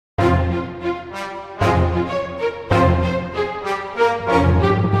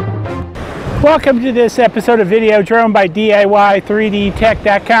Welcome to this episode of Video Drone by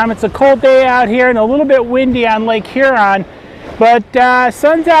DIY3DTech.com. It's a cold day out here and a little bit windy on Lake Huron, but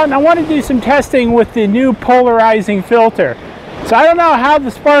sun's out and I want to do some testing with the new polarizing filter. So I don't know how the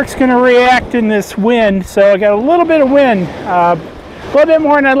Spark's going to react in this wind, so I got a little bit of wind, a little bit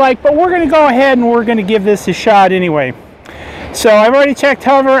more than I'd like, but we're going to go ahead and we're going to give this a shot anyway. So I've already checked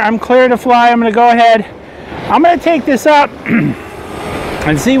hover, I'm clear to fly. I'm going to go ahead, I'm going to take this up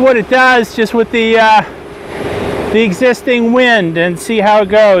and see what it does just with the existing wind and see how it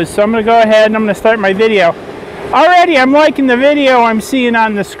goes. So I'm going to go ahead and I'm going to start my video. Already I'm liking the video I'm seeing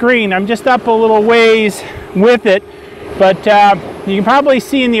on the screen. I'm just up a little ways with it, but you can probably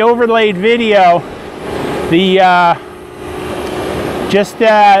see in the overlaid video the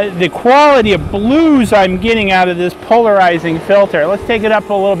the quality of blues I'm getting out of this polarizing filter. Let's take it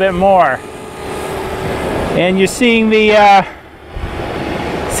up a little bit more, and you're seeing the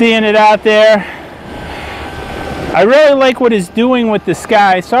seeing it out there. I really like what it's doing with the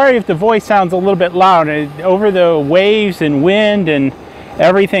sky. Sorry if the voice sounds a little bit loud. Over the waves and wind and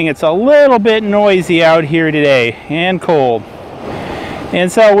everything, it's a little bit noisy out here today and cold.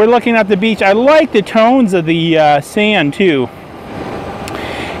 And so we're looking at the beach. I like the tones of the sand too,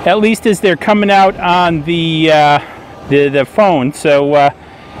 at least as they're coming out on the phone. So I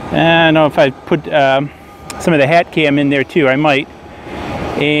don't know if I put some of the hat cam in there too. I might.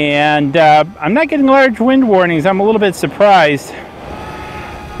 And I'm not getting large wind warnings. I'm a little bit surprised.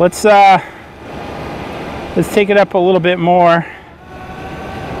 Let's take it up a little bit more.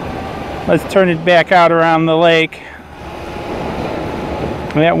 Let's turn it back out around the lake.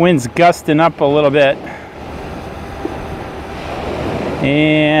 That wind's gusting up a little bit.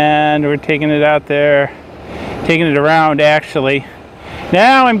 And we're taking it out there, taking it around actually.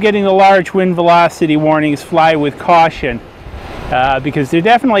 Now I'm getting the large wind velocity warnings, fly with caution. Because they're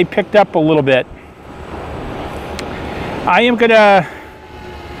definitely picked up a little bit. I am gonna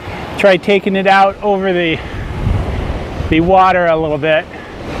try taking it out over the water a little bit.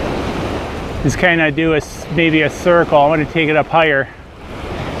 Just kind of do maybe a circle. I want to take it up higher.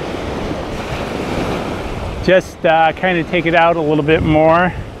 Just kind of take it out a little bit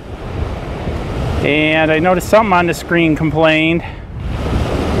more. And I noticed something on the screen complained.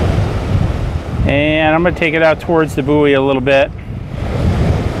 And I'm going to take it out towards the buoy a little bit.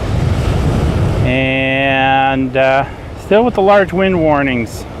 And still with the large wind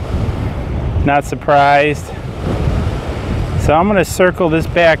warnings. Not surprised. So I'm going to circle this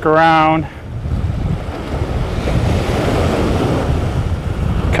back around.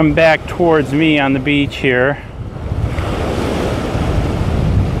 Come back towards me on the beach here.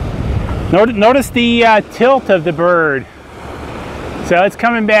 Notice the tilt of the bird. So it's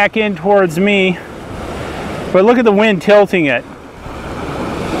coming back in towards me, but look at the wind tilting it.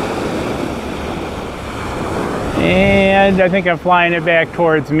 And I think I'm flying it back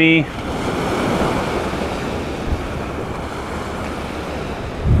towards me.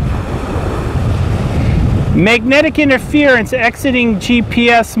 Magnetic interference exiting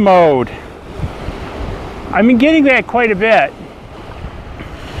GPS mode. I've been getting that quite a bit.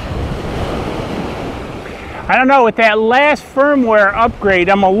 I don't know, with that last firmware upgrade,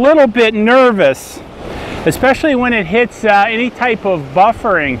 I'm a little bit nervous, especially when it hits any type of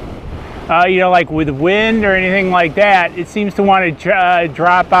buffering. You know, like with wind or anything like that, it seems to want to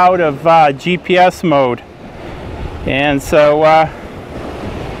drop out of GPS mode. And so,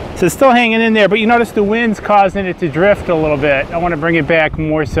 so it's still hanging in there, but you notice the wind's causing it to drift a little bit. I want to bring it back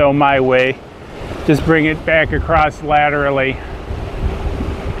more so my way. Just bring it back across laterally.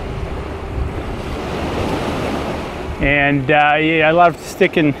 And yeah, I love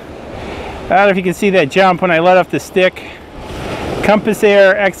sticking. I don't know if you can see that jump when I let off the stick. Compass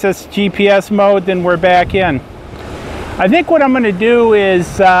air, excess GPS mode, then we're back in. I think what I'm going to do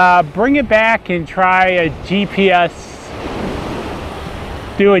is bring it back and try a GPS,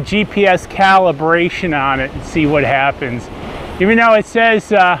 do a GPS calibration on it and see what happens. Even though it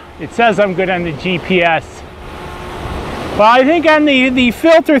says I'm good on the GPS. Well, I think on the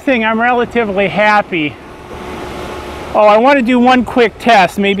filter thing, I'm relatively happy. Oh, I want to do one quick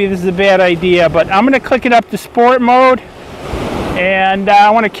test. Maybe this is a bad idea, but I'm going to click it up to sport mode. And I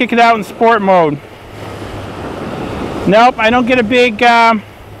want to kick it out in sport mode. Nope, I don't get a big...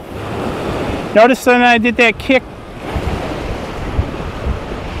 Notice when I did that kick,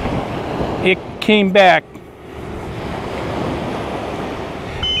 it came back.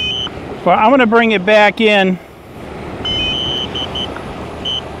 Well, I'm going to bring it back in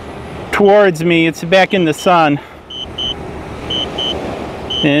towards me. It's back in the sun.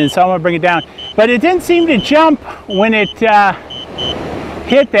 And so I'm going to bring it down. But it didn't seem to jump when it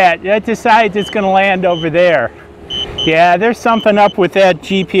hit that, it decides it's going to land over there. Yeah, there's something up with that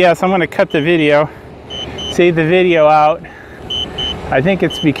GPS. I'm going to cut the video, save the video out. I think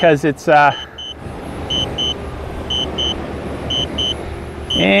it's because it's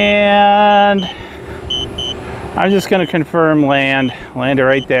and I'm just going to confirm land it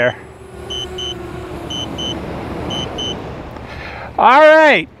right there. All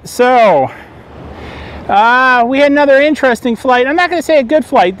right, so we had another interesting flight. I'm not going to say a good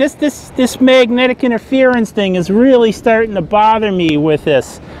flight. This magnetic interference thing is really starting to bother me with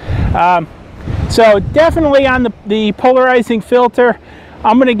this. So definitely on the polarizing filter,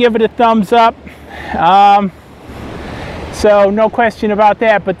 I'm going to give it a thumbs up. So no question about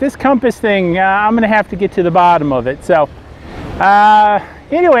that. But this compass thing, I'm going to have to get to the bottom of it. So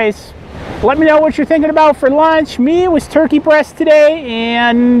anyways, let me know what you're thinking about for lunch. Me, it was turkey breast today.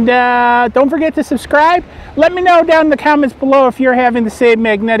 And don't forget to subscribe. Let me know down in the comments below if you're having the same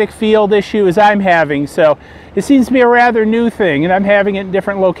magnetic field issue as I'm having. So it seems to be a rather new thing, and I'm having it in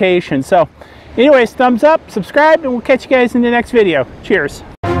different locations. So anyways, thumbs up, subscribe, and we'll catch you guys in the next video. Cheers.